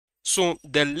So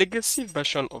the legacy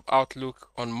version of Outlook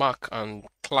on Mac and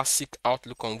classic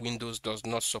Outlook on Windows does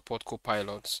not support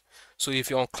Copilot. So if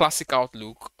you're on classic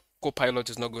Outlook, Copilot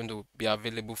is not going to be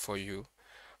available for you.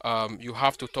 You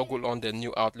have to toggle on the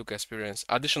new Outlook experience.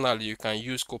 Additionally, you can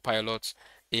use Copilot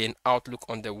in Outlook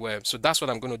on the web. So that's what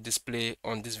I'm going to display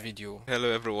on this video.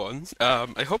 Hello everyone.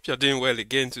 I hope you're doing well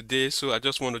again today. So I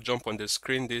just want to jump on the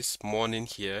screen this morning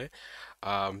here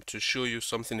to show you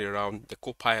something around the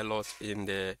Copilot in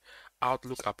the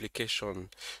Outlook application.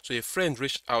 So a friend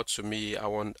reached out to me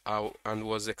and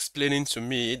was explaining to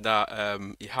me that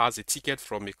he has a ticket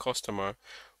from a customer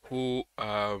who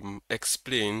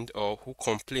explained or who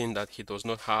complained that he does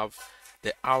not have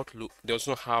the Outlook, does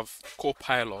not have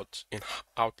Copilot in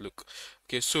Outlook.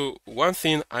 Okay, so one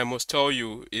thing I must tell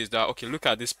you is that, okay, look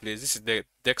at this place. This is the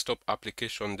desktop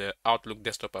application, the Outlook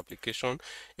desktop application.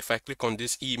 If I click on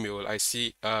this email, I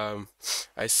see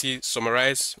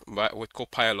summarize with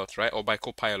Copilot, right? Or by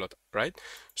Copilot, right?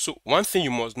 So one thing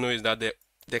you must know is that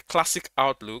the classic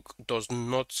Outlook does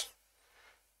not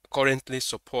currently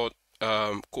support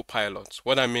Copilot.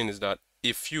 What I mean is that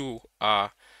if you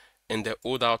are in the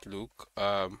old Outlook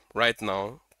right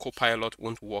now, Copilot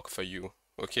won't work for you.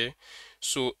 Okay,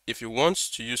 so if you want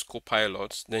to use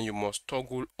Copilot, then you must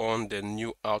toggle on the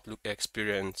new Outlook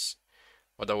experience.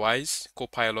 Otherwise,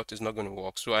 Copilot is not going to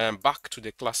work. So I am back to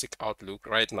the classic Outlook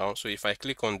right now. So if I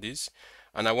click on this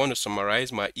and I want to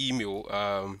summarize my email,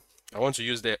 I want to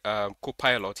use the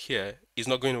Copilot here, it's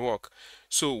not going to work.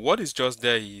 So what is just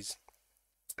there is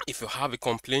if you have a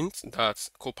complaint that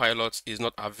Copilot is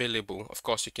not available, of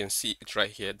course you can see it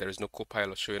right here. There is no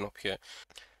Copilot showing up here.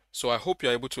 So I hope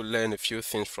you're able to learn a few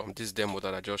things from this demo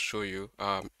that I just showed you.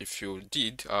 If you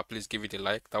did, please give it a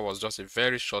like. That was just a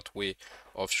very short way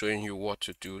of showing you what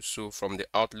to do. So from the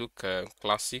Outlook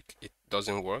Classic, it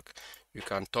doesn't work. You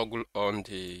can toggle on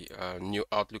the new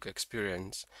Outlook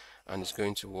experience and it's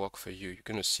going to work for you. You're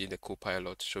going to see the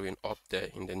Copilot showing up there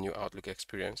in the new Outlook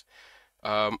experience.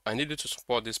 I needed to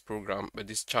support this program, but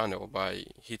this channel by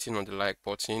hitting on the like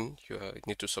button. You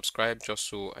need to subscribe just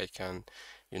so I can,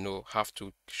 have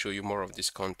to show you more of this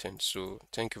content. So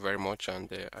thank you very much, and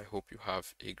I hope you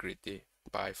have a great day.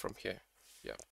 Bye from here. Yeah.